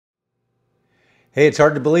Hey, it's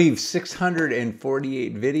hard to believe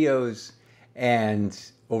 648 videos and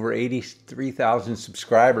over 83,000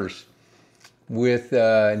 subscribers with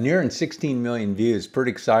nearing 16 million views.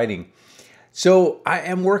 Pretty exciting. So I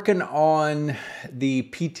am working on the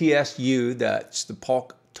PTSU, that's the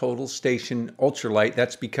Paulk Total Station Ultralight.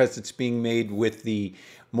 That's because it's being made with the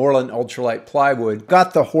Moreland Ultralight plywood.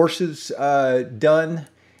 Got the horses done,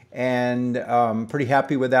 and I'm pretty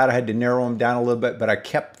happy with that. I had to narrow them down a little bit, but I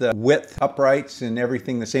kept the width uprights and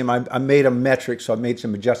everything the same. I made them metric, so I made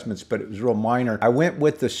some adjustments, but it was real minor. I went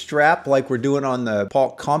with the strap like we're doing on the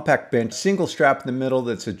Paulk compact bench, single strap in the middle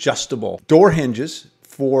that's adjustable. Door hinges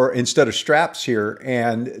for instead of straps here,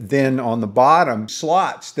 and then on the bottom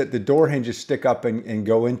slots that the door hinges stick up and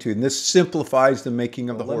go into. And this simplifies the making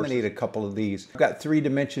of the horse. Eliminate a couple of these. I've got 3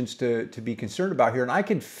 dimensions to be concerned about here, and I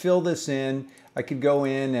could fill this in. I could go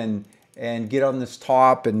in and get on this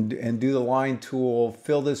top and do the line tool,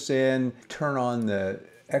 fill this in, turn on the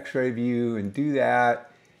x-ray view and do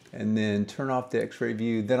that, and then turn off the x-ray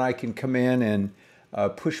view. Then I can come in and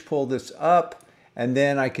push pull this up, and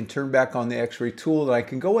then I can turn back on the x-ray tool, and I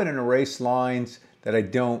can go in and erase lines that I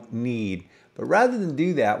don't need. But rather than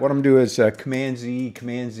do that, what I'm doing is Command Z,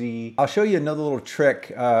 Command Z. I'll show you another little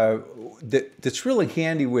trick that's really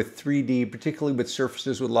handy with 3D, particularly with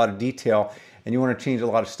surfaces with a lot of detail, and you want to change a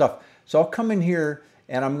lot of stuff. So I'll come in here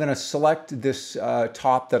and I'm going to select this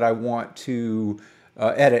top that I want to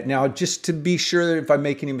edit. Now, just to be sure that if I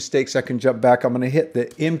make any mistakes, I can jump back. I'm going to hit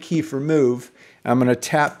the M key for move. I'm going to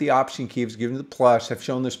tap the option key. It's given the plus. I've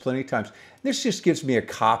shown this plenty of times. This just gives me a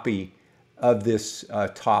copy of this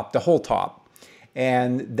top, the whole top.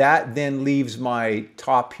 And that then leaves my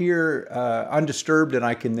top here undisturbed, and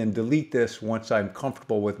I can then delete this once I'm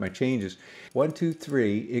comfortable with my changes. 1, 2,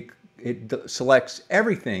 3, it selects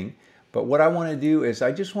everything, but what I want to do is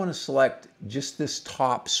I just want to select just this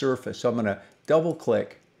top surface. So I'm going to double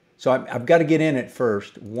click. So I've got to get in it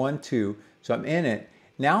first. 1, 2. So I'm in it.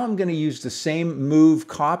 Now I'm going to use the same move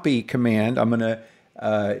copy command. I'm going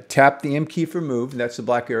to tap the M key for move. That's the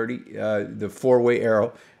black arrow, the 4-way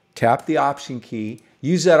arrow. Tap the option key.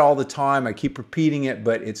 Use that all the time. I keep repeating it,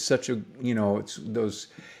 but it's such a, it's those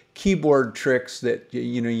keyboard tricks that,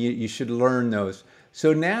 you should learn those.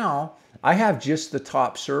 So now I have just the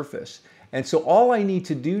top surface. And so all I need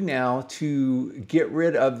to do now to get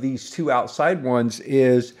rid of these 2 outside ones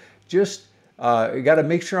is just, I got to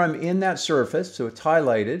make sure I'm in that surface, so it's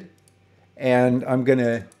highlighted. And I'm going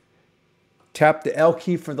to tap the L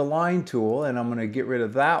key for the line tool, and I'm going to get rid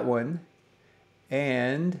of that one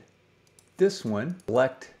and this one.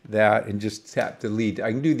 Select that and just tap delete.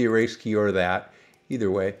 I can do the erase key or that, either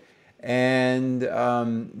way. And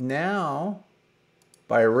now,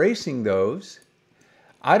 by erasing those,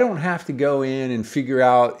 I don't have to go in and figure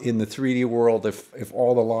out in the 3D world if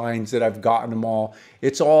all the lines that I've gotten them all.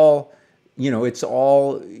 It's all,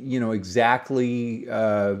 exactly,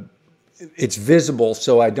 it's visible,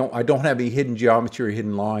 so I don't have any hidden geometry or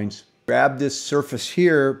hidden lines. Grab this surface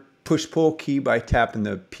here, push pull key by tapping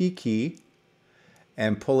the P key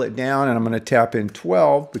and pull it down, and I'm going to tap in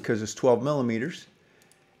 12 because it's 12 millimeters,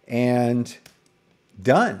 and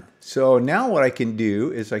done. So now what I can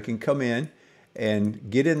do is I can come in and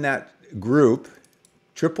get in that group,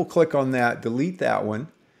 triple click on that, delete that one,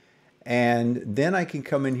 and then I can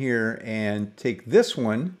come in here and take this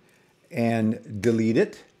one and delete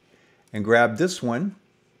it and grab this one,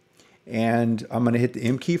 and I'm going to hit the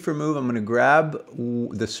M key for move. I'm going to grab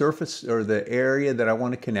the surface or the area that I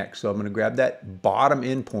want to connect. So I'm going to grab that bottom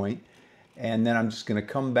endpoint, and then I'm just going to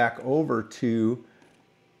come back over to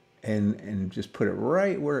and just put it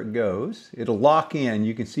right where it goes. It'll lock in.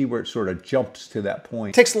 You can see where it sort of jumps to that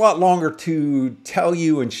point. It takes a lot longer to tell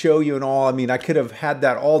you and show you and all. I mean, I could have had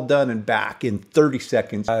that all done and back in 30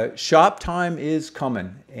 seconds. Shop time is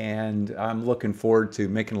coming, and I'm looking forward to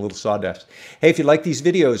making a little sawdust. Hey, if you like these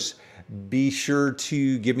videos, be sure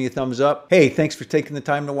to give me a thumbs up. Hey, thanks for taking the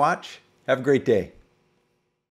time to watch. Have a great day.